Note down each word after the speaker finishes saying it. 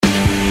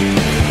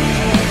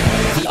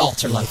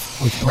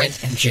AltarLife with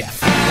Brent and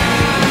Geoff.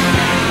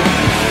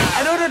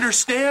 I don't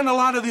understand a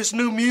lot of this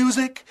new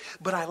music,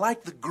 but I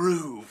like the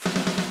groove.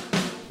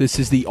 This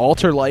is the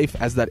AltarLife,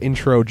 as that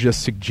intro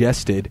just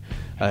suggested,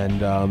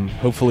 and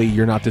hopefully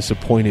you're not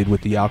disappointed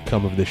with the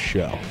outcome of this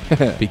show,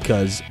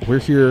 because we're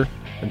here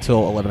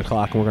until 11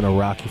 o'clock, and we're going to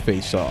rock your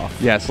face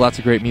off. Yes, lots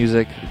of great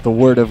music, the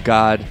Word of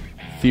God,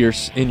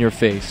 fierce in your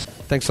face.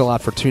 Thanks a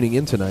lot for tuning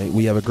in tonight.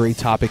 We have a great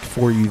topic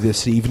for you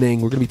this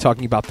evening. We're going to be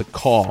talking about the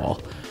call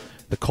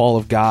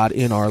of God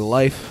in our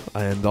life,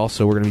 and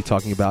also we're going to be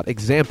talking about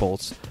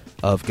examples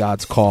of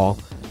God's call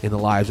in the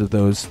lives of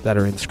those that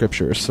are in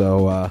Scripture.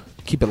 So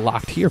keep it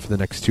locked here for the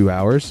next 2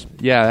 hours.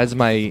 Yeah,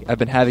 I've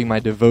been having my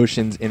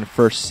devotions in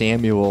 1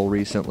 Samuel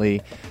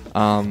recently,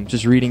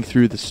 just reading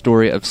through the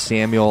story of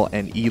Samuel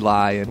and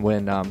Eli, and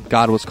when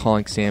God was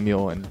calling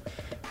Samuel, and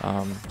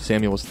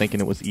Samuel was thinking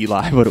it was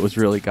Eli, but it was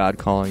really God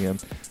calling him.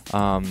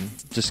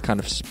 Just kind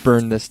of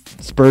spurred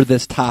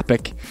this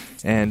topic,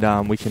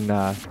 and we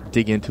can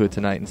dig into it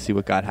tonight and see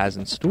what God has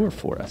in store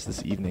for us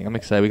this evening. I'm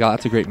excited. We got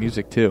lots of great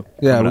music too.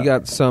 Yeah, we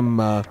got some,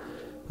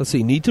 let's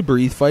see, Need to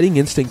Breathe, Fighting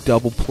Instinct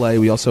double play.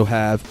 We also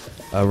have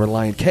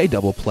Reliant K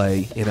double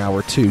play in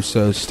hour 2,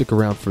 so stick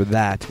around for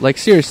that. Like,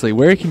 seriously,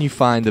 where can you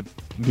find the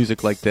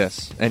music like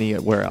this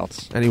anywhere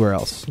else? Anywhere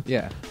else.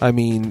 Yeah. I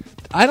mean,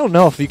 I don't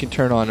know if you can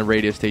turn on a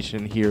radio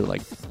station and hear,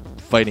 like,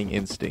 Fighting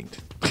Instinct.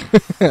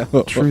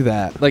 True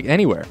that. Like,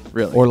 anywhere,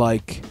 really. Or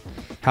like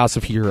House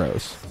of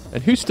Heroes.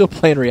 And who's still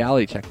playing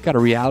Reality Check? Got a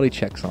Reality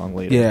Check song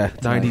later. Yeah,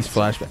 tonight. 90s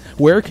flashback.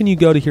 Where can you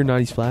go to hear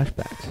 90s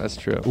flashbacks? That's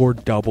true. Or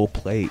double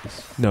plays?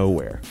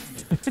 Nowhere.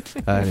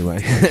 Anyway.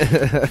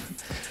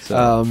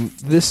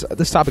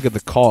 This topic of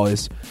the call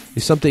is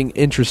something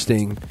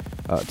interesting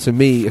to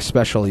me,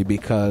 especially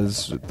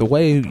because the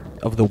way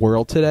of the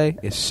world today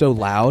is so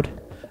loud,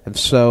 and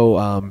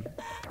so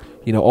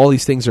all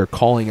these things are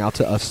calling out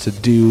to us to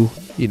do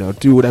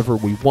whatever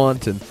we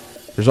want, and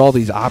there's all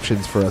these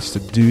options for us to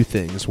do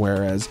things,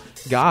 whereas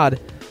God,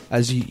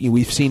 as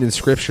we've seen in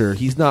Scripture,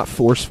 He's not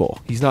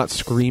forceful. He's not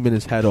screaming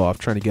his head off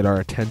trying to get our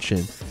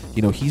attention.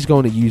 He's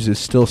going to use His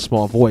still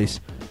small voice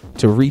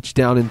to reach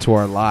down into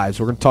our lives.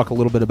 We're going to talk a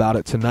little bit about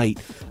it tonight,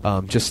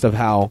 just of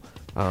how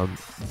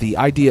the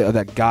idea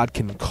that God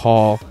can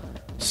call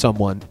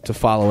someone to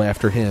follow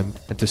after Him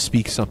and to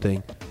speak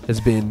something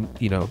has been,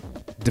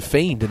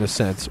 defamed in a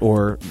sense,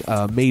 or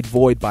made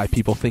void by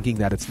people thinking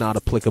that it's not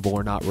applicable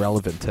or not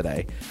relevant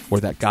today, or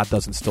that God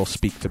doesn't still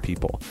speak to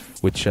people,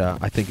 which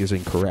I think is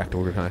incorrect.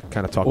 We're going to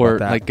kind of talk about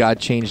that. Or like God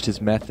changed His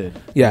method.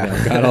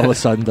 Yeah. God all of a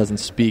sudden doesn't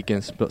speak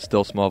in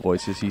still small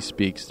voices. He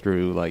speaks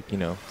through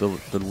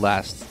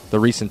the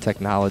recent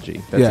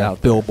technology that's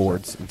out there.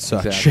 Billboards and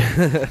such.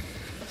 Exactly.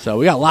 So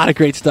we got a lot of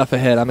great stuff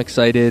ahead. I'm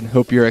excited.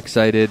 Hope you're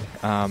excited.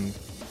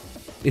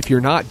 If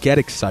you're not, get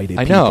excited,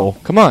 I know.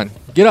 Come on.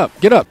 Get up.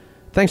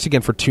 Thanks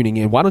again for tuning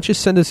in. Why don't you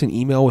send us an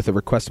email with a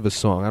request of a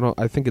song?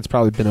 I think it's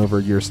probably been over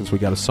a year since we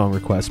got a song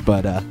request,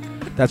 but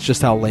that's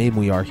just how lame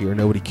we are here.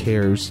 Nobody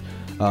cares.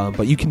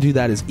 But you can do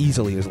that as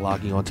easily as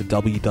logging on to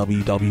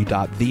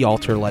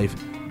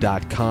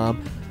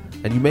www.thealtarlife.com.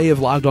 And you may have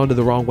logged on to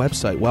the wrong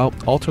website. Well,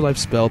 AltarLife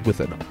spelled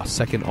with a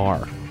second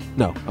R.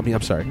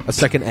 A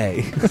second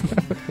A.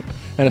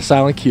 And a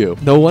silent Q.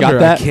 No wonder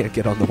I can't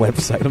get on the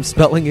website. I'm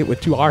spelling it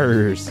with 2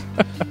 R's.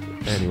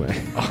 Anyway.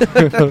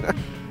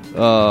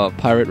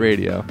 Pirate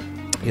radio.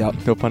 Yep.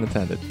 No pun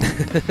intended.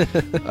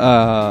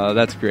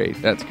 That's great.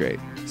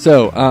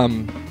 So,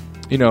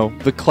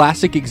 the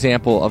classic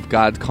example of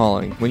God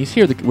calling, when you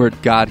hear the word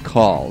God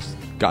calls,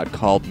 God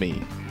called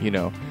me,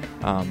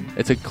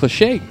 it's a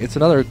cliche. It's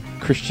another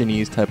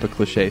Christianese type of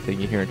cliche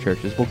thing you hear in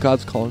churches. Well,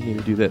 God's calling me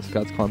to do this.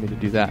 God's calling me to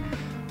do that.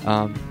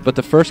 But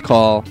the first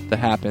call that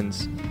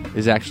happens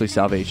is actually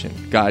salvation.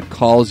 God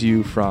calls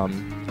you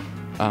from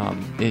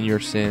in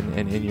your sin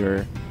and in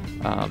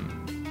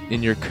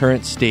your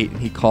current state, and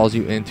He calls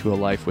you into a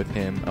life with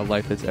Him, a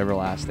life that's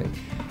everlasting.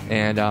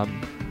 And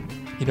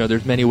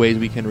there's many ways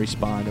we can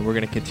respond, and we're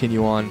going to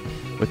continue on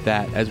with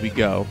that as we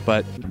go.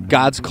 But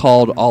God's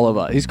called all of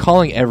us. He's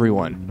calling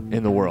everyone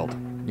in the world.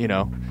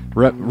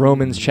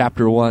 Romans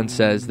chapter 1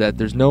 says that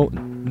there's no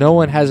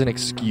one has an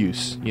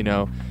excuse.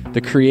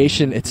 The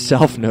creation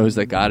itself knows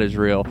that God is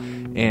real,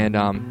 and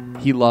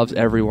He loves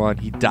everyone.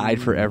 He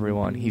died for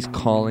everyone. He's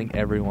calling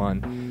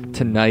everyone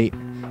tonight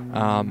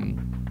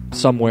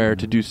somewhere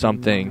to do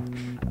something.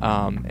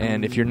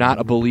 And if you're not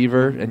a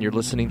believer and you're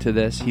listening to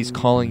this, He's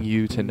calling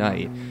you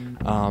tonight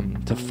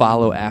to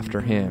follow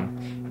after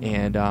Him.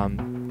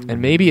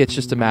 And maybe it's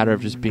just a matter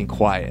of just being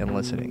quiet and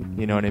listening.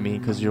 You know what I mean?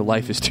 Because your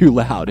life is too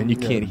loud and you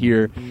can't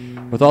hear,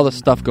 with all the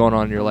stuff going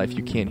on in your life,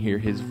 you can't hear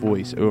His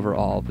voice over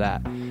all of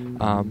that.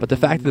 But the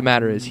fact of the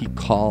matter is He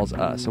calls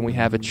us, and we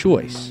have a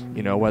choice,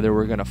 whether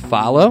we're going to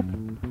follow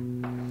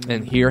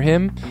and hear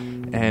Him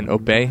and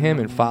obey Him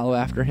and follow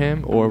after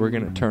Him, or we're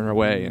going to turn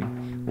away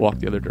and walk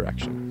the other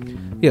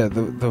direction. Yeah,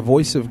 the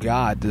voice of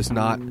God does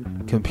not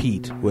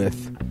compete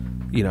with,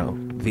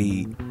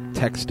 the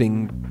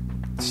texting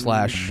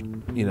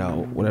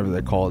 / whatever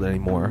they call it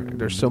anymore.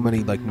 There's so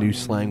many new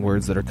slang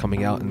words that are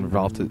coming out and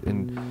involved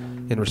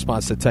in in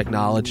response to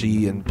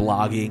technology and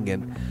blogging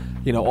and,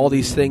 all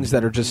these things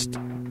that are just,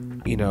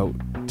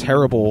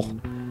 terrible,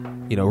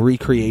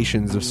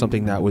 recreations of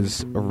something that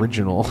was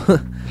original,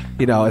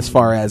 as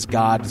far as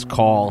God's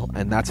call.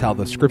 And that's how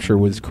the scripture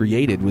was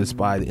created, was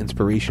by the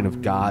inspiration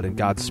of God and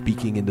God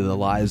speaking into the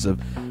lives of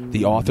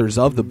the authors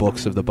of the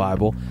books of the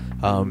Bible.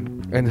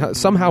 And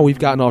somehow we've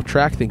gotten off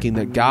track thinking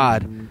that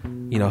God,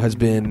 has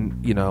been,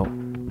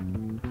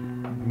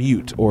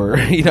 mute, or,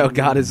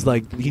 God is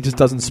like, he just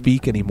doesn't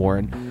speak anymore.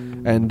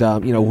 And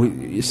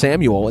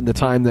Samuel, in the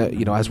time that,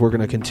 as we're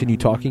going to continue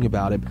talking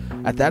about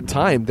him, at that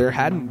time, there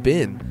hadn't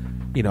been,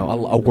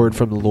 a word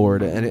from the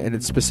Lord. And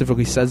it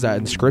specifically says that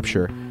in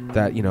Scripture,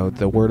 that,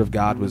 the word of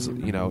God was,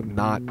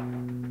 not,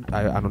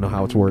 I don't know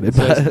how it's worded.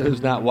 It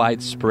was not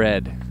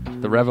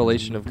widespread. The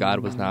revelation of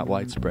God was not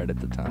widespread at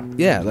the time.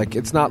 Yeah, like,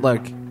 it's not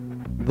like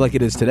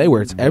it is today,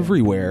 where it's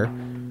everywhere.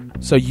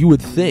 So you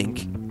would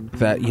think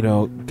that,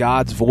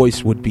 God's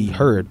voice would be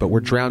heard, but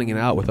we're drowning it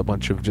out with a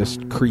bunch of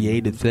just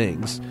created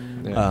things.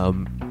 Yeah.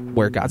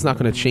 Where God's not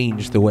going to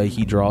change the way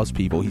he draws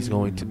people. He's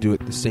going to do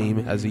it the same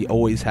as he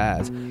always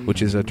has,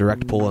 which is a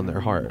direct pull on their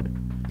heart.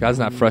 God's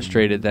not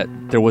frustrated that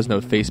there was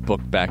no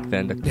Facebook back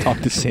then to talk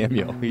to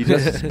Samuel. He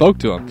just spoke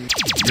to him.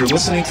 You're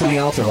listening to the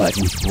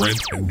AltarLife with Brent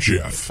and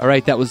Geoff. All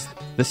right, that was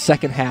the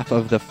second half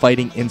of the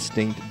Fighting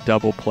Instinct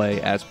double play.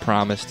 As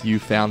promised, You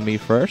Found Me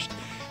First.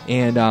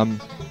 And,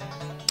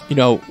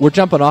 we're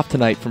jumping off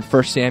tonight from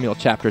 1 Samuel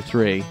chapter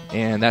 3,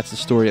 and that's the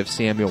story of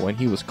Samuel when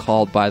he was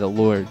called by the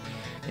Lord.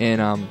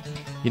 And,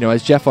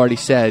 as Geoff already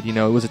said, it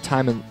was a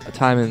time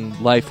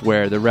in life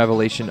where the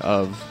revelation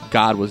of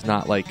God was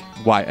not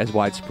as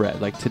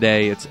widespread. Like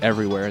today, it's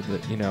everywhere.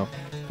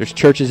 There's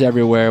churches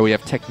everywhere. We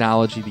have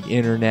technology, the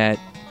internet,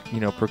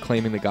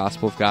 proclaiming the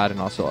gospel of God, and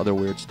also other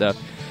weird stuff.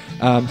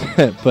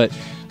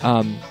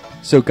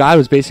 So God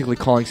was basically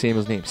calling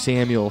Samuel's name,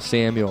 Samuel,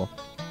 Samuel.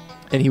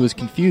 And he was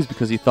confused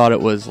because he thought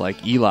it was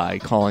like Eli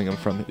calling him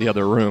from the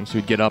other room. So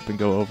he'd get up and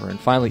go over. And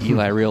finally,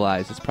 Eli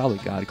realized it's probably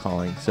God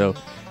calling. So he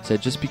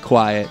said, just be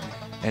quiet.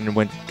 And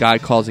when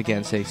God calls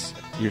again, say,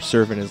 your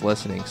servant is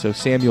listening. So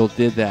Samuel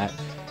did that.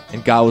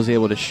 And God was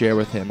able to share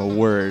with him a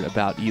word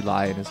about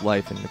Eli and his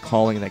life and the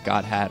calling that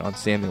God had on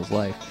Samuel's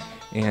life.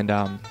 And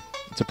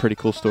it's a pretty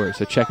cool story.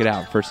 So check it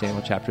out, 1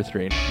 Samuel chapter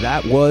 3.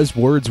 That was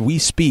Words We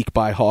Speak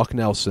by Hawk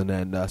Nelson.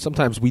 And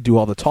sometimes we do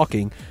all the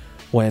talking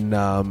when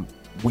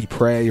we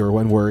pray or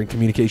when we're in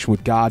communication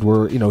with God.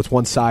 It's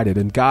one-sided,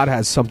 and God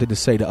has something to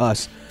say to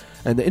us.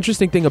 And the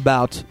interesting thing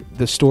about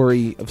the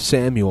story of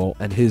Samuel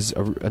and his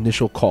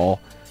initial call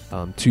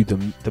to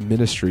the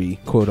ministry,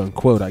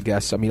 quote-unquote, I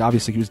guess. I mean,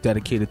 obviously he was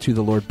dedicated to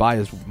the Lord by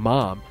his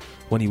mom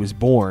when he was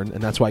born,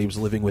 and that's why he was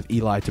living with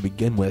Eli to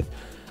begin with.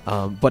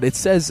 But it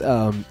says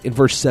in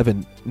verse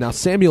 7, now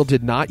Samuel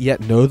did not yet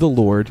know the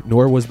Lord,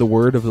 nor was the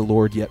word of the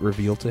Lord yet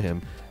revealed to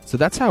him. So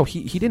that's how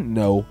he didn't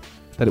know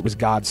that it was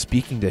God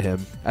speaking to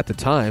him at the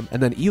time.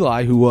 And then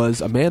Eli, who was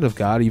a man of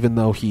God, even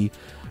though he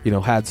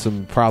had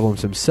some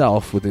problems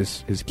himself with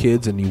his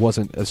kids, and he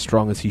wasn't as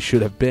strong as he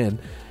should have been,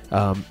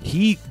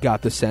 he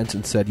got the sense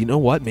and said, you know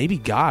what, maybe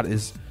God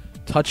is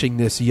touching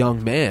this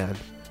young man,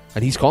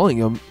 and he's calling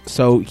him.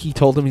 So he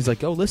told him, he's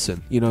like, oh,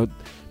 listen,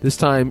 this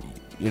time,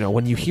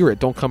 when you hear it,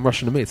 don't come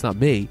rushing to me. It's not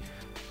me.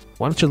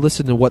 Why don't you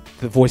listen to what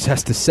the voice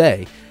has to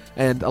say?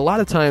 And a lot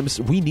of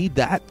times we need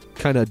that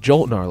kind of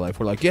jolt in our life.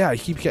 We're like, yeah, I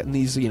keep getting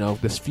these,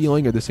 this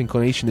feeling or this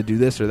inclination to do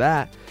this or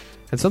that.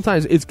 And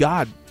sometimes it's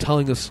God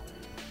telling us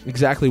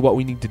exactly what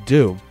we need to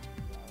do.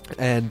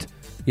 And,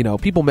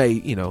 people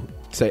may,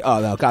 say, oh,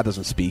 no, God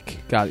doesn't speak.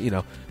 God,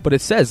 but it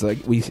says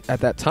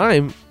at that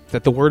time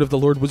that the word of the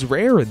Lord was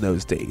rare in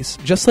those days,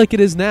 just like it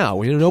is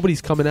now.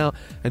 Nobody's coming out,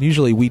 and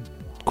usually we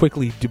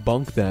quickly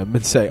debunk them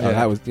and say, oh,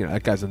 that was,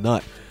 that guy's a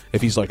nut.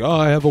 If he's like, oh,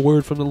 I have a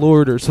word from the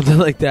Lord or something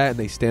like that, and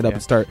they stand up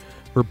and start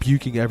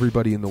rebuking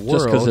everybody in the world.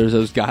 Just because there's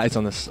those guys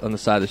on the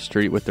side of the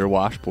street with their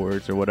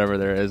washboards or whatever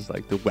there is,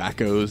 like the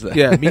wackos.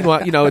 Yeah,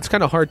 meanwhile, it's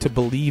kind of hard to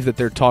believe that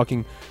they're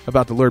talking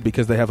about the Lord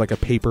because they have like a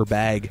paper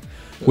bag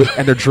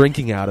and they're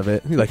drinking out of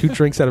it. Like, who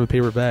drinks out of a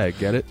paper bag?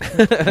 Get it?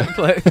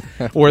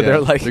 Or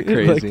they're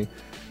crazy. Like,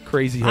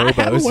 crazy hobos.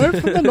 I have a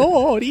word from the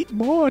Lord. Eat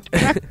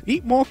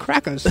more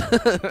crackers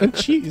and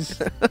cheese.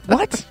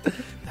 What?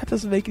 That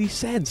doesn't make any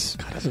sense.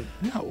 God doesn't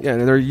know. Yeah,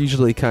 and they're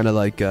usually kind of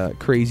like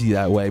crazy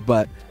that way.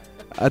 But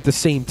at the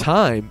same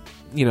time,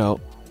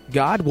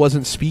 God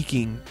wasn't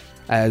speaking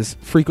as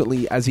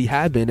frequently as he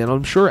had been. And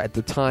I'm sure at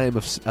the time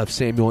of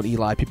Samuel and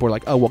Eli, people were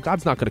like, oh, well,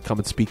 God's not going to come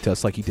and speak to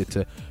us like he did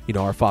to,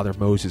 our father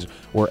Moses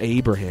or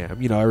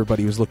Abraham.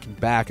 Everybody was looking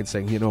back and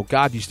saying,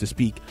 God used to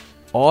speak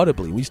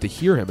audibly. We used to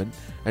hear him.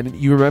 And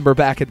you remember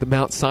back at the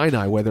Mount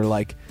Sinai where they're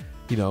like,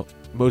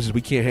 Moses,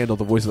 we can't handle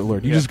the voice of the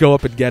Lord. You just go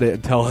up and get it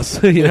and tell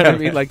us. You know what I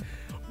mean? Like,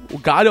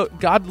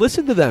 God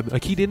listened to them.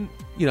 Like, he didn't,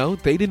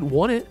 they didn't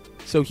want it,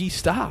 so he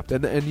stopped.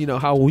 And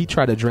how we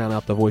try to drown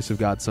out the voice of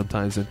God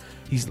sometimes. And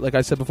he's, like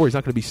I said before, he's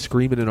not going to be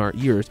screaming in our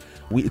ears.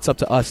 It's up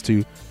to us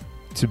to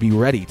be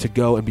ready to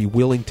go and be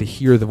willing to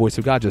hear the voice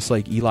of God, just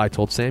like Eli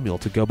told Samuel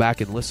to go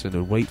back and listen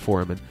and wait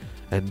for him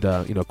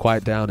and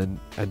quiet down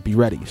and be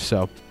ready.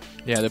 So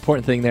Yeah, the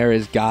important thing there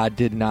is God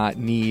did not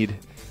need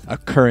a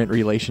current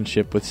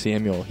relationship with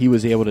Samuel. He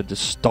was able to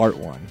just start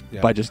one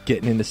by just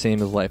getting into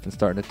Samuel's life and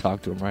starting to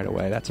talk to him right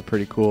away. That's a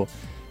pretty cool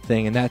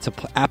thing, and that's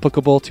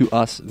applicable to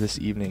us this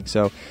evening.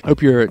 So I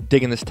hope you're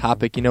digging this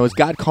topic. Is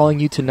God calling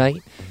you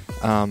tonight?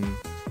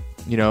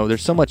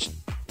 There's so much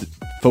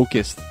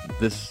focus in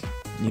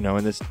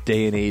this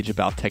day and age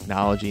about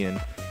technology and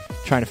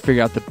trying to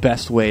figure out the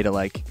best way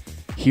to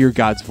hear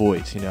God's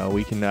voice.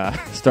 We can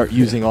start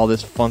using all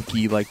this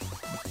funky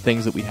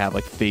things that we have,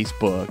 like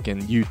Facebook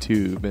and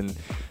YouTube and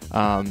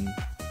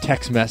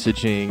text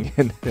messaging,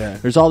 and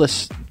there's all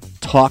this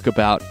talk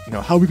about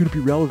how are we going to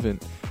be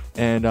relevant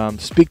and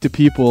speak to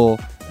people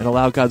and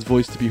allow God's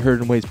voice to be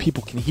heard in ways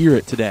people can hear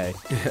it today.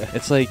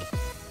 It's like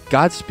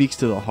God speaks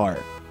to the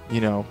heart,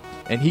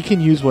 and He can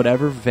use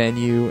whatever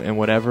venue and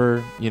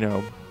whatever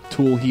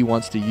tool He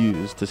wants to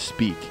use to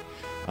speak.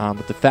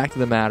 But the fact of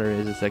the matter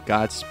is that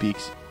God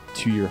speaks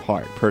to your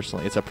heart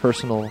personally. It's a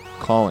personal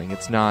calling.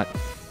 It's not,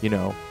 He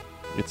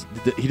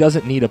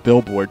doesn't need a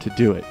billboard to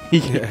do it.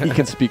 He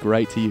can speak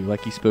right to you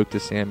like He spoke to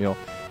Samuel,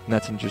 and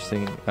that's an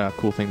interesting,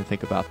 cool thing to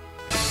think about.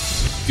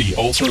 The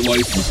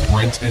AltarLife with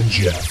Brent and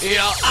Geoff.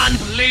 You're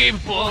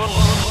unbelievable.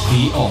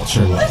 The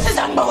AltarLife. This is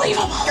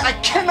unbelievable. I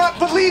cannot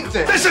believe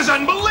this. This is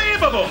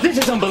unbelievable. This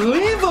is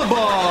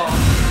unbelievable.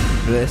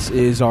 This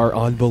is our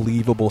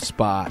unbelievable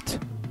spot.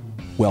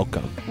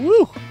 Welcome.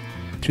 Woo!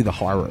 To the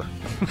horror.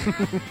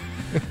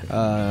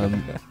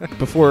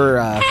 Before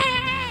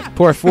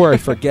I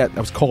forget,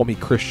 that was Call Me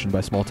Christian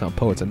by Small Town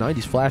Poets. A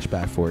 90s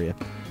flashback for you.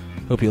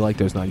 Hope you like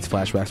those 90s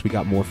flashbacks. We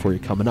got more for you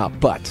coming up.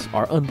 But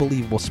our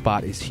unbelievable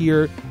spot is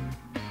here,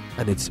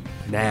 and it's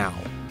now.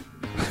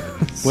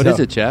 What is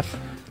it, Jeff?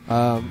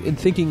 In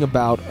thinking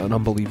about an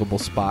unbelievable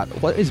spot,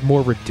 what is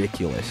more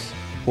ridiculous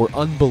or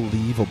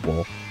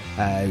unbelievable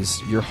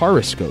as your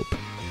horoscope?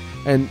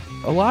 And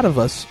a lot of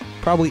us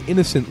probably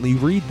innocently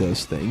read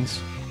those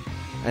things,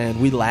 and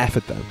we laugh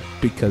at them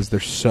because they're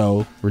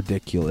so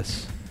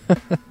ridiculous.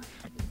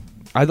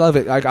 I love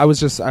it. I was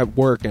just at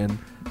work, and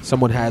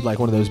someone had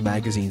one of those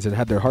magazines and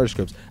had their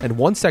horoscopes. And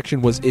one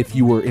section was if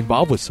you were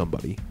involved with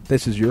somebody,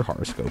 this is your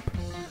horoscope.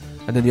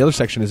 And then the other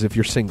section is if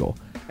you're single.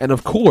 And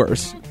of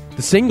course,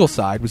 the single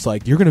side was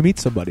you're going to meet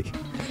somebody.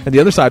 And the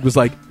other side was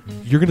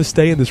you're going to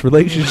stay in this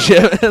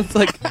relationship. And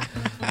it's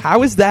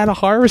how is that a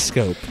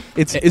horoscope?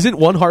 Isn't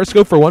one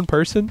horoscope for one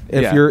person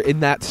if you're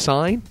in that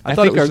sign? I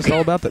thought it was just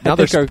all about that. I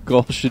think our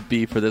goal should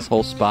be for this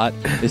whole spot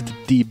is to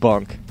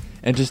debunk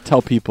and just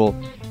tell people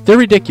they're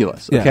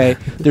ridiculous, okay?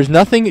 Yeah. There's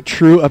nothing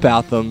true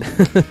about them.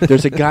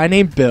 There's a guy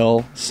named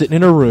Bill sitting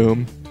in a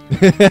room,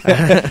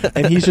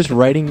 and he's just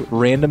writing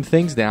random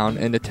things down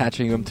and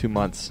attaching them to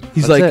months.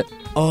 He's That's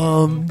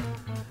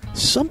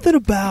something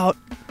about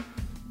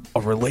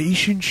a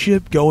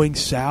relationship going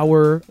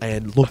sour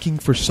and looking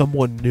for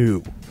someone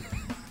new.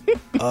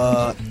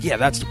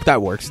 That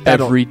works.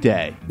 Every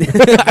day.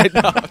 I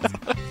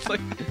know.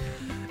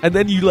 And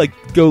then you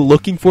go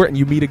looking for it, and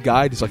you meet a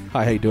guy who's hi,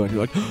 how you doing?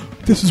 You're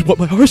this is what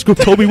my horoscope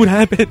told me would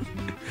happen.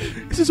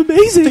 This is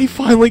amazing. They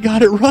finally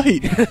got it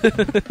right.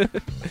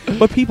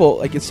 But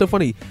people, it's so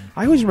funny.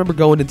 I always remember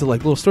going into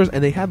little stores,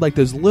 and they had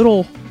those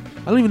little,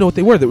 I don't even know what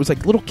they were. There was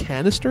little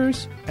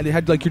canisters, and it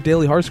had your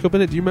daily horoscope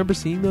in it. Do you remember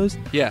seeing those?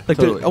 Yeah,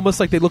 totally. Almost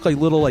they look like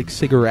little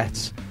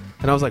cigarettes.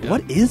 And I was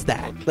what is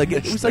that?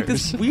 It was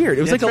this weird.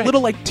 It was a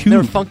little tube. They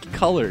were funky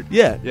colored.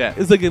 Yeah. It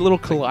was a little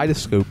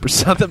kaleidoscope or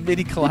something,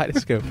 mini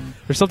kaleidoscope.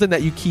 Or something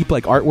that you keep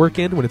artwork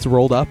in when it's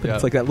rolled up. And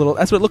it's that little,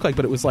 that's what it looked like,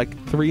 but it was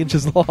 3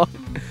 inches long.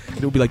 And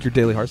it would be your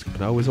daily horoscope.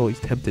 And I was always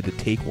tempted to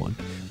take one.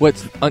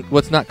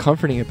 What's not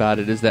comforting about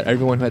it is that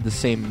everyone who had the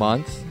same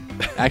month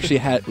actually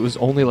was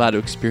only allowed to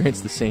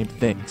experience the same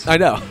things. I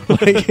know.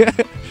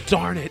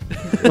 Darn it.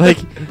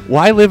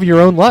 Why live your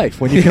own life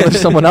when you can live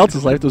someone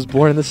else's life that was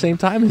born in the same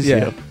time as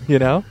you?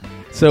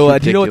 So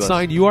do you know what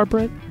sign you are,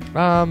 Brent?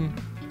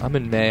 I'm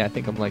in May. I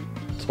think I'm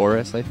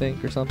Taurus,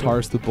 or something.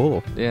 Taurus the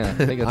bull. Yeah,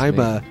 I think that's I'm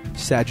me. a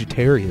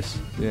Sagittarius.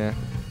 Yeah.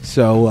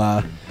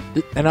 So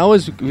and I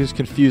was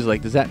confused.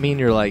 Does that mean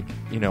you're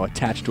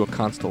attached to a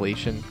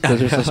constellation? Because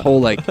there's this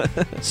whole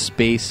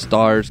space,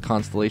 stars,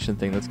 constellation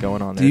thing that's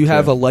going on there. Do you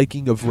have a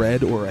liking of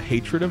red or a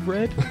hatred of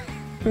red,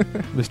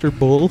 Mr.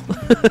 Bull?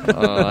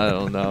 I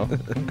don't know.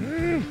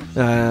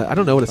 I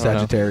don't know what a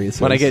Sagittarius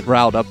is. When I get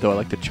riled up, though, I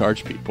like to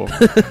charge people.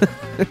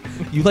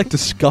 You like to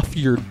scuff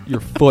your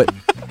foot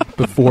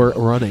before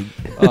running.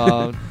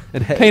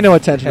 And pay no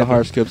attention to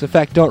horoscopes. In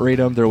fact, don't read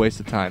them. They're a waste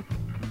of time.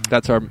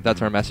 That's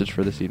our message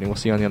for this evening. We'll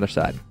see you on the other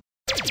side.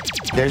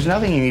 There's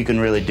nothing you can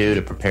really do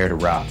to prepare to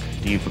rock.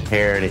 Do you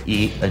prepare to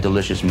eat a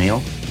delicious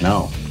meal?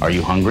 No. Are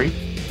you hungry?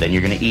 Then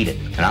you're going to eat it.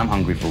 And I'm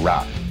hungry for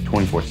rock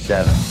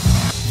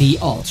 24/7. The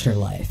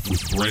AltarLife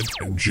with Brent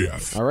and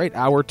Geoff. All right,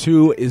 hour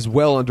 2 is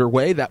well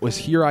underway. That was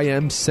Here I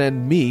Am,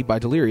 Send Me by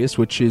Delirious,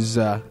 which is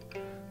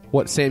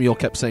what Samuel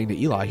kept saying to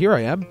Eli. Here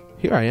I am.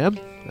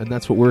 And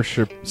that's what we're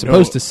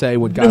supposed to say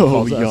when God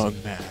calls us. No,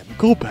 young man,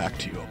 go back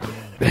to your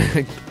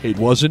bed. It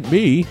wasn't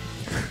me.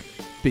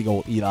 Big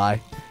old Eli.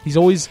 He's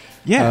always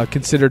Yeah.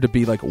 considered to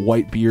be like a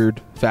white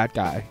beard fat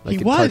guy, like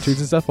He in was. cartoons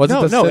and stuff.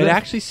 Wasn't No, that it that?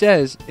 actually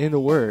says in the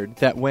Word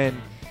that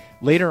when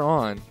later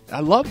on,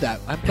 I love that.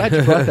 I'm glad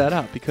you brought that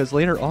up because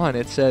later on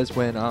it says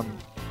when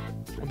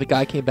the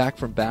guy came back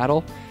from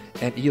battle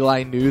and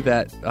Eli knew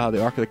that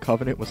the Ark of the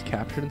Covenant was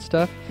captured and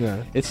stuff.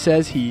 Yeah. It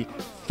says he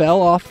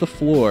fell off the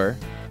floor.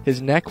 His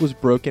neck was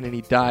broken and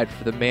he died,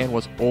 for the man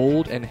was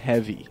old and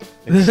heavy.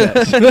 It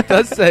says. It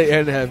does say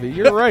and heavy.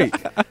 You're right.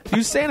 He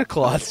was Santa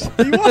Claus.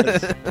 He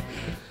was.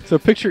 So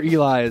picture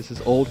Eli as this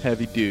old,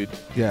 heavy dude.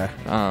 Yeah.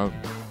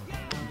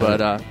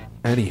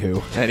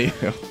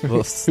 Anywho,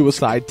 Little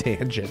side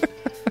tangent.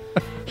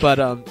 But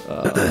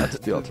that's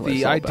the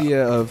the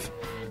idea of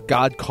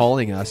God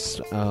calling us,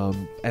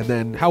 and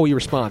then how we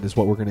respond is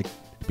what we're going to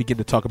begin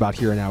to talk about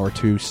here in hour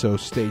 2. So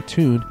stay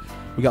tuned.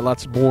 We got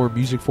lots more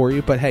music for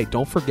you, but hey,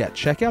 don't forget,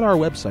 check out our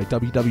website,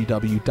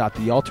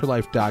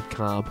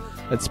 www.thealtarlife.com,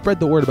 and spread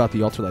the word about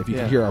the Altar Life. You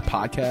can hear our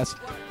podcast,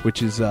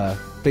 which is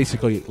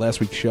basically last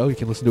week's show. You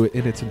can listen to it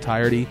in its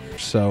entirety.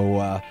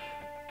 So,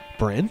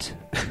 Brent?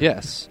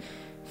 Yes.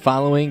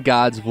 Following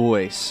God's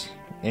voice.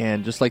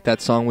 And just like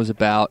that song was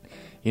about,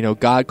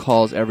 God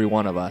calls every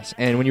one of us.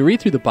 And when you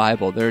read through the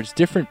Bible, there's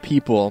different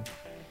people,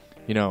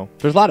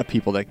 there's a lot of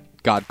people that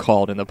God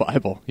called in the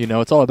Bible.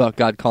 It's all about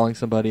God calling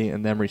somebody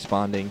and them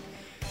responding.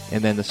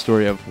 And then the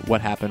story of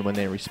what happened when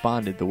they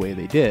responded the way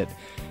they did.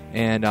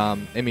 And,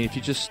 if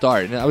you just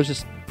start, and I was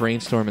just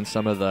brainstorming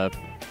some of the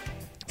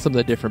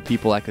different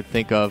people I could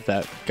think of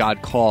that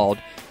God called.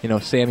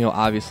 Samuel,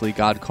 obviously,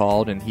 God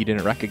called, and he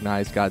didn't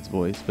recognize God's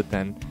voice, but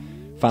then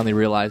finally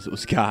realized it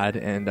was God,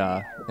 and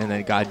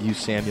then God used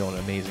Samuel in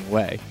an amazing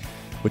way,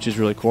 which is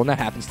really cool. And that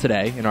happens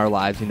today in our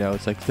lives.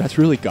 It's like, that's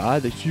really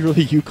God? That's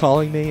really you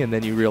calling me? And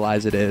then you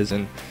realize it is,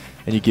 and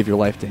you give your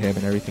life to him,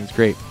 and everything's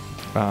great.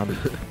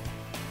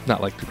 Not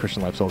like the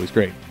Christian life's always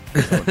great.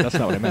 That's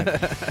not what I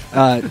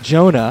meant.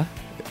 Jonah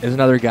is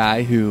another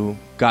guy who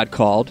God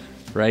called,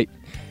 right?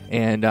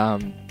 And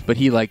but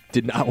he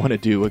did not want to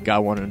do what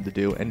God wanted him to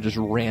do, and just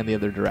ran the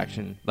other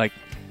direction.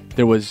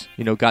 There was,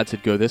 God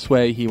said go this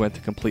way. He went the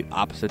complete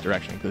opposite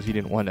direction because he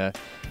didn't want to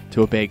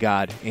obey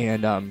God,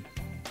 and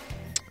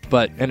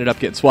but ended up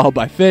getting swallowed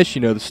by fish.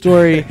 The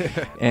story,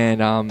 and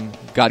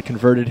God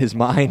converted his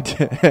mind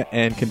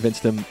and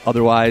convinced him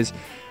otherwise.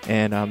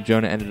 And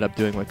Jonah ended up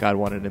doing what God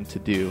wanted him to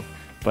do.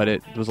 But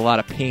it was a lot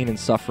of pain and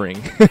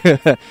suffering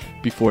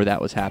before that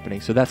was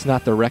happening. So that's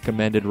not the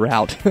recommended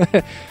route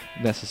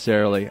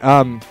necessarily.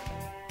 And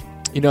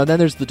then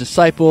there's the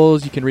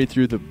disciples. You can read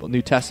through the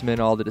New Testament.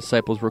 All the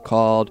disciples were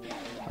called.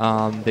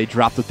 They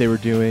dropped what they were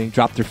doing,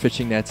 dropped their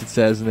fishing nets, it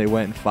says, and they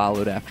went and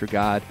followed after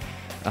God.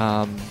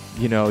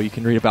 You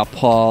can read about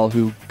Paul,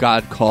 who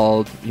God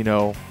called,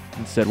 and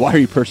said, "Why are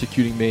you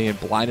persecuting me?" and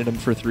blinded him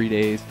for 3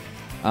 days.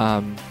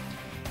 Then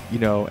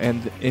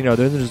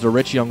there's the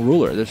rich young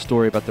ruler. There's a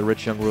story about the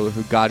rich young ruler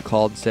who God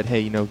called and said,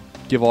 "Hey,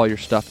 give all your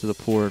stuff to the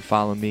poor and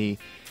follow me."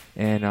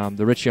 And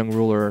the rich young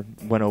ruler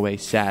went away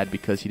sad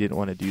because he didn't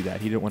want to do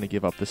that. He didn't want to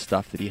give up the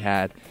stuff that he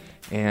had.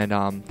 And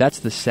that's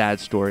the sad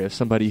story of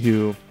somebody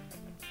who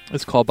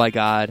is called by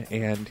God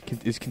and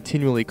is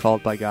continually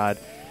called by God,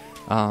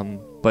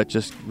 but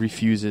just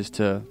refuses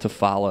to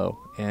follow.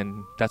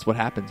 And that's what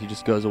happens. He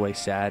just goes away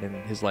sad, and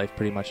his life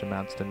pretty much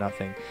amounts to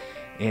nothing.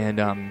 And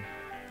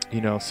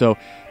so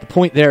the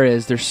point there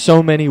is there's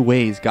so many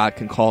ways God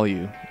can call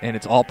you, and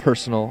it's all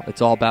personal.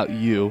 It's all about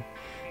you,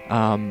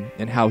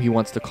 and how he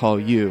wants to call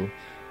you.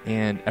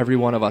 And every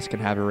one of us can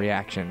have a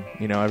reaction.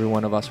 Every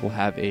one of us will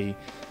have a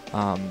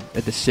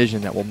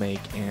decision that we'll make.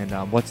 And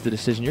what's the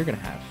decision you're going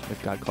to have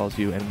if God calls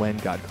you and when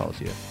God calls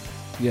you?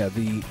 Yeah,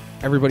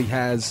 everybody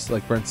has,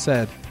 like Brent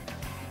said,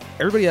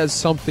 everybody has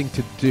something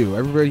to do.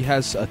 Everybody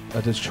has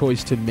a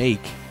choice to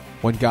make.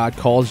 When God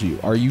calls you,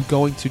 are you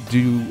going to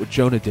do what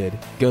Jonah did,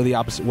 go the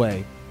opposite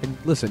way? And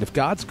listen, if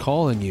God's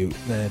calling you,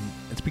 then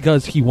it's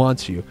because he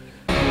wants you.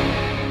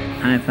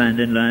 I find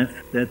in life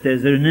that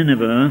there's a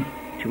Nineveh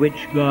to which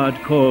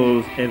God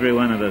calls every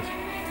one of us.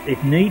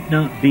 It need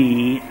not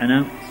be an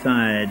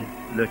outside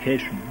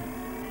location.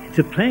 It's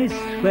a place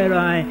where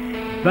I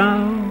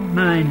bow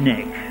my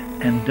neck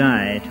and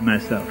die to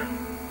myself.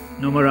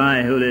 No more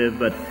I who live,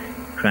 but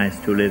Christ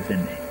who lives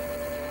in me.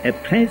 A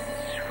place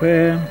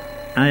where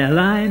I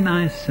align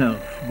myself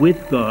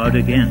with God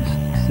against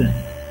sin.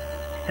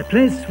 A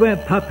place where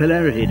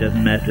popularity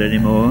doesn't matter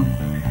anymore.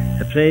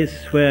 A place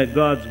where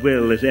God's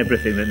will is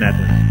everything that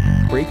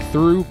matters.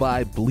 Breakthrough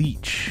by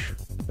Bleach.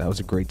 That was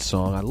a great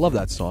song. I love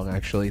that song,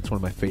 actually. It's one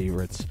of my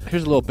favorites.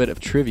 Here's a little bit of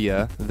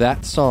trivia.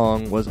 That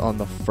song was on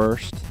the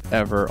first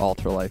ever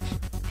AltarLife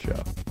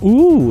show.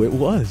 Ooh, it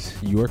was.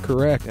 You are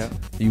correct. Yeah.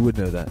 You would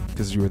know that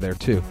because you were there,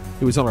 too.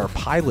 It was on our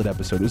pilot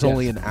episode. It was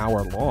only an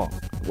hour long.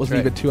 It wasn't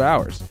even 2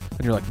 hours.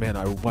 And you're like, man,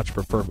 I would much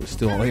prefer if it was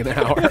still only an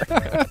hour.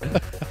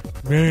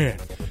 Man,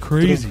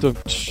 crazy.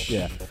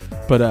 Yeah.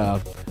 But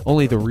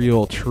only the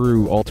real,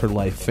 true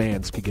AltarLife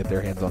fans could get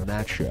their hands on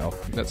that show.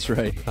 That's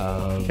right.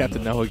 You have to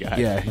know a guy.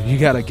 Yeah, you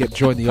got to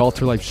join the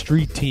AltarLife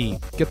street team.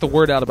 Get the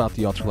word out about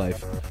the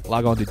AltarLife.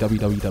 Log on to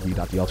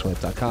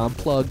www.thealtarlife.com.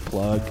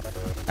 Plug.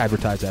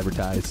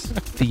 Advertise.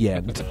 The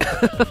end.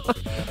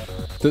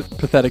 The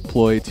pathetic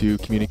ploy to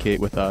communicate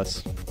with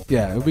us.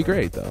 Yeah, it would be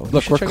great, though.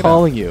 Look, we're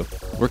calling you.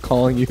 We're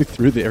calling you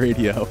through the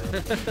radio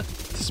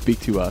to speak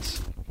to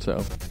us.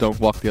 So don't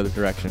walk the other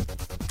direction,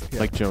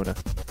 like Jonah.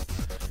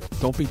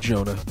 Don't be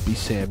Jonah. Be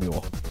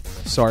Samuel.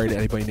 Sorry to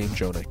anybody named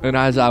Jonah. And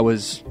as I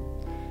was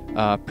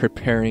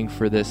preparing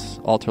for this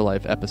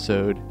AltarLife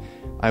episode,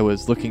 I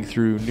was looking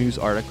through news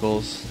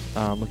articles,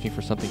 looking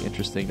for something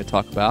interesting to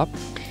talk about,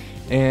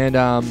 and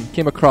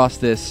came across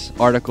this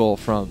article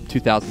from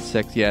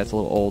 2006. Yeah, it's a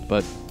little old,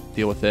 but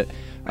deal with it.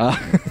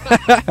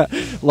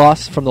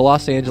 From the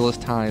Los Angeles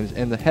Times,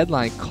 and the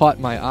headline caught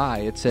my eye.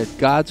 It said,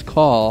 "God's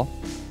call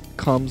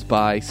comes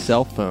by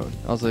cell phone."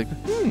 I was like,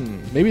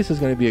 maybe this is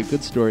going to be a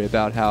good story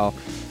about how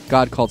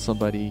God called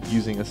somebody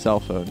using a cell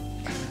phone.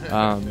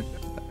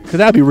 Because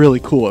that would be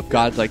really cool if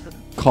God like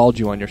called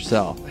you on your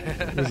cell.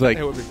 It was like,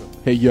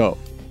 hey, yo,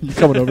 you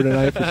coming over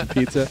tonight for some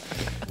pizza?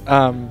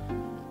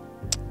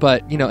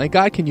 But, and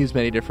God can use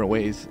many different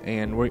ways,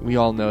 and we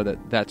all know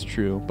that that's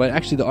true. But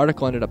actually, the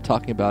article ended up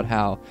talking about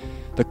how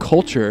the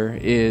culture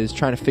is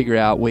trying to figure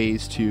out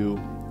ways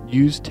to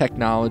use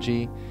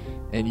technology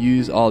and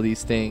use all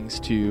these things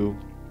to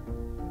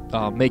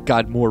make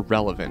God more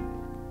relevant,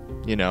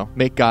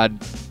 make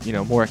God,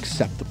 more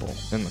acceptable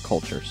in the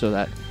culture so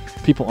that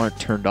people aren't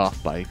turned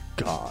off by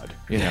God,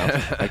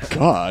 like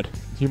God,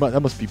 that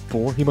must be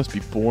he must be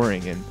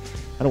boring, and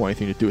I don't want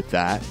anything to do with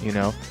that, and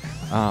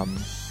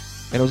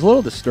it was a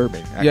little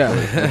disturbing,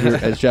 actually,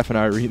 as Jeff and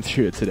I were reading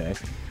through it today.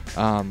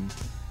 But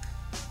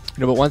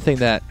one thing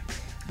that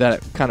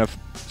kind of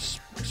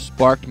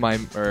sparked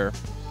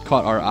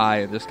caught our eye,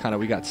 and just kind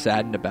of we got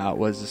saddened about,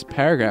 was this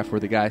paragraph where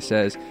the guy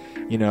says,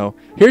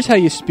 here's how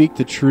you speak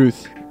the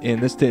truth in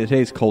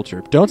today's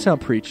culture. Don't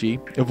sound preachy.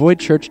 Avoid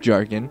church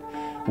jargon.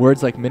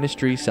 Words like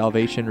ministry,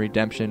 salvation,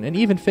 redemption, and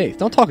even faith.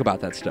 Don't talk about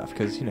that stuff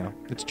because,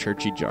 it's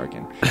churchy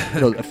jargon.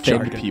 It'll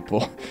offend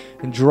people.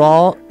 And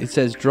draw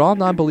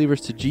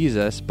non-believers to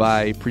Jesus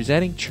by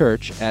presenting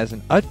church as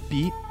an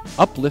upbeat,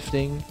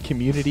 uplifting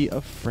community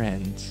of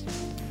friends.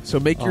 So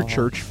make your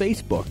church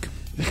Facebook,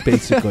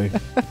 basically.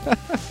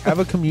 Have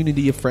a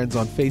community of friends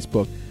on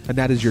Facebook, and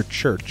that is your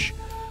church.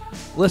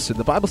 Listen,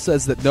 the Bible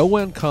says that no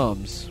one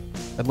comes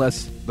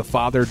unless the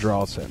Father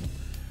draws him.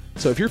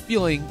 So if you're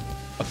feeling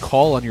a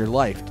call on your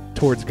life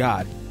towards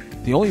God,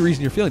 the only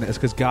reason you're feeling that is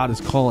because God is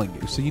calling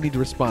you. So you need to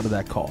respond to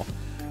that call.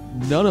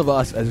 None of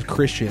us as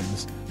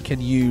Christians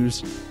can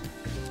use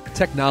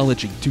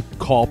technology to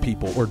call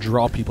people or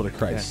draw people to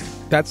Christ. Yeah.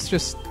 That's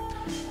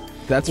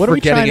what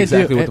forgetting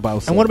exactly what the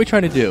Bible says. And what are we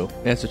trying to do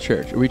as a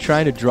church? Are we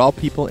trying to draw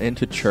people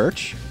into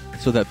church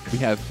so that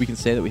we can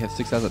say that we have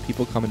 6,000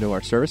 people coming to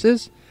our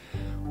services?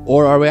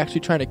 Or are we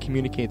actually trying to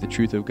communicate the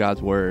truth of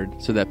God's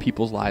word so that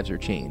people's lives are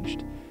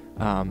changed?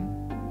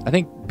 I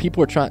think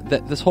people are trying.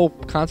 This whole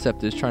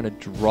concept is trying to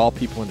draw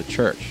people into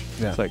church.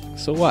 Yeah. It's like,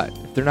 so what?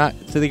 If they're not,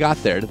 so they got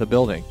there to the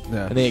building,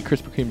 and they ate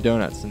Krispy Kreme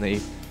donuts, and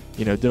they,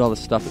 did all the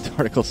stuff that the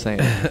article's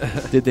saying.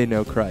 Did they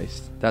know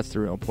Christ? That's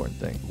the real important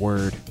thing.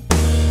 Word.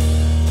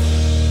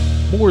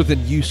 More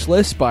Than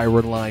Useless by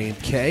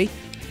Reliant K.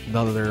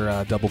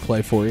 Another double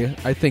play for you.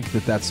 I think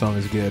that song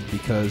is good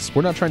because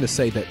we're not trying to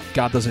say that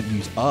God doesn't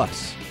use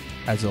us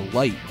as a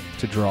light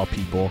to draw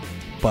people,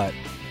 but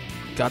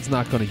God's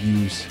not going to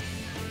use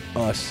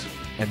us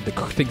and the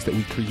things that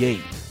we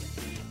create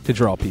to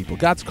draw people.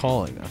 God's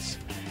calling us.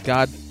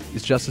 God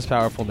is just as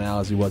powerful now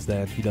as he was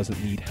then. He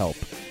doesn't need help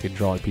in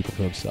drawing people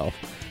to himself.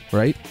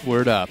 Right?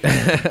 Word up.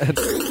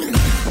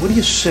 What do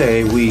you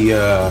say we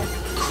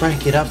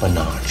crank it up a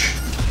notch?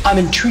 I'm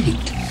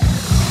intrigued.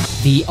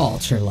 The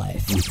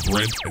AltarLife with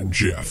Brent and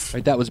Geoff.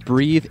 Right, that was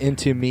Breathe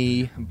Into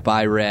Me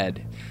by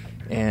Red.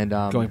 And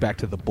going back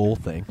to the bull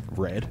thing,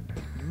 Red.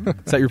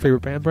 Is that your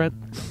favorite band, Brent?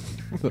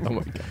 Oh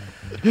my God.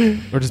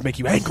 Or just make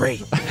you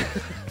angry.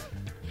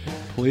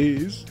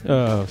 Please.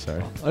 Oh,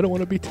 sorry. I don't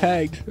want to be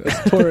tagged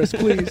as Taurus,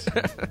 please.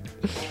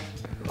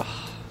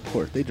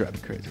 They drive me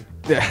crazy.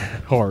 Yeah,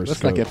 horrors.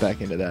 Let's not get back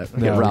into that.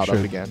 Get riled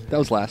up again. That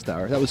was last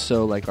hour. That was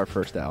so like our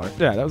first hour.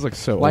 Yeah, that was like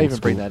so. Why even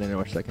bring that into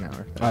our second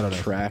hour? I don't know.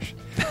 Trash.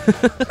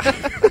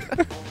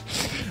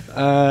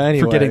 Anyway,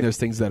 forgetting those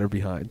things that are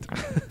behind.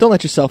 Don't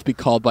let yourself be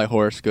called by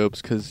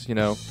horoscopes because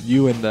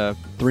you and the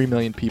 3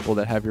 million people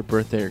that have your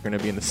birthday are going to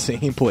be in the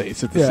same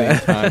place at the same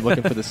time,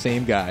 looking for the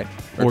same guy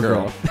or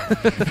girl.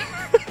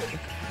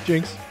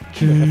 Jinx.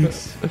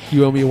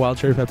 You owe me a wild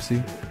cherry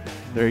Pepsi.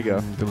 There you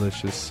go.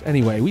 Delicious.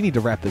 Anyway, we need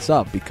to wrap this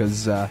up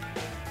because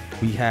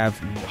we have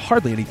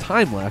hardly any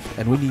time left,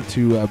 and we need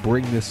to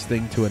bring this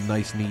thing to a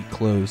nice, neat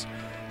close.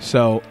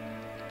 So,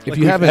 if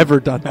you haven't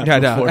ever done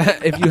that before,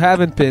 if you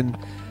haven't been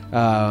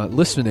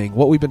listening,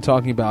 what we've been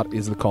talking about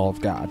is the call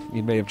of God.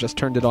 You may have just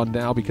turned it on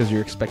now because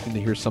you're expecting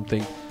to hear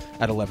something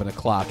at 11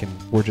 o'clock,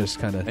 and we're just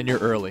kind of... And you're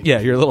early. Yeah,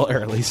 you're a little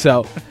early.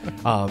 So,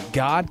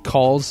 God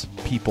calls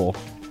people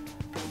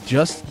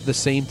just the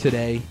same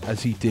today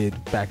as he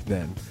did back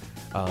then.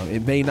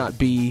 It may not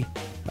be,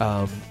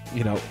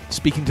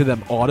 speaking to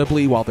them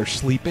audibly while they're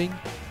sleeping,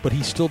 but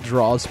he still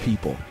draws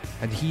people,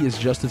 and he is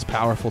just as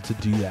powerful to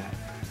do that.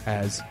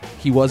 as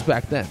he was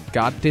back then.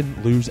 God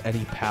didn't lose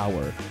any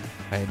power,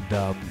 and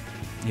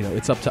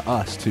it's up to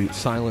us to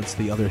silence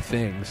the other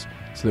things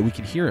so that we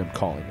can hear him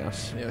calling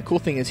us. Yeah, the cool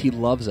thing is he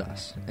loves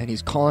us, and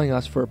he's calling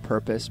us for a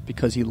purpose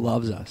because he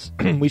loves us.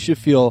 We should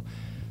feel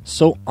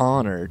so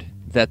honored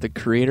that the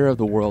creator of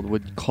the world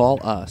would call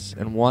us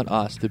and want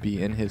us to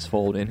be in his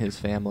fold, in his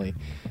family.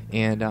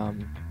 And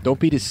don't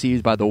be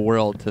deceived by the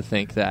world to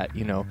think that,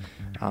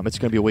 it's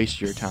going to be a waste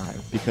of your time,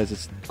 because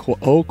it's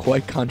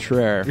quite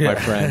contraire, my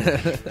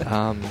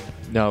friend.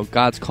 No,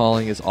 God's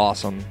calling is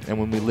awesome, and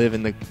when we live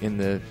in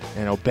the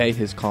and obey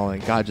his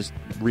calling, God just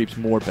reaps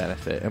more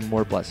benefit and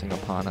more blessing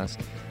upon us.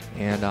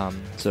 And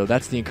so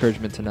that's the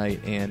encouragement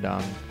tonight. And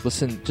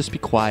listen, just be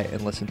quiet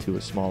and listen to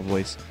his small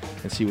voice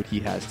and see what he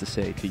has to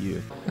say to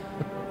you.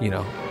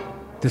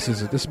 This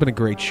has been a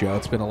great show.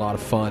 It's been a lot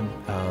of fun.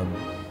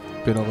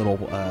 Been a little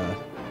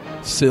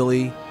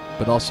silly,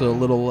 but also a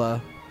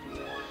little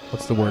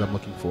what's the word I'm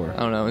looking for?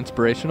 I don't know.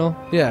 Inspirational?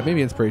 Yeah,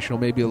 maybe inspirational.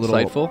 Maybe a little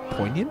insightful.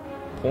 Poignant.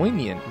 I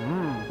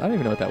don't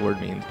even know what that word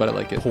means, but I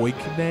like it.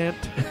 Poignant.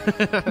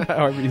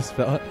 However you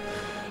spell it.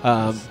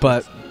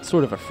 But it's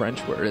sort of a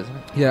French word, isn't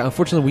it? Yeah,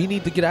 unfortunately, we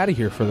need to get out of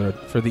here for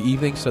the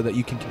evening so that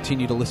you can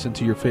continue to listen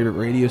to your favorite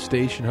radio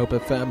station, Hope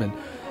FM,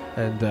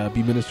 and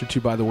be ministered to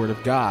by the Word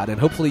of God.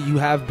 And hopefully you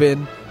have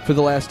been for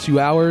the last 2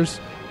 hours.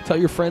 Tell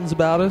your friends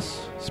about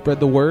us. Spread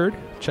the word.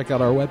 Check out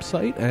our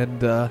website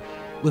and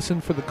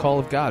listen for the call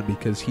of God,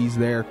 because he's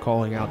there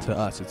calling out to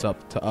us. It's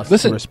up to us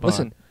to respond.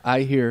 Listen,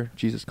 I hear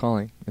Jesus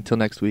calling. Until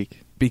next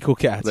week. Be cool,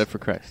 cats. Live for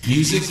Christ.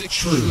 Music,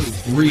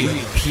 truth, real,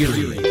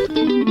 period.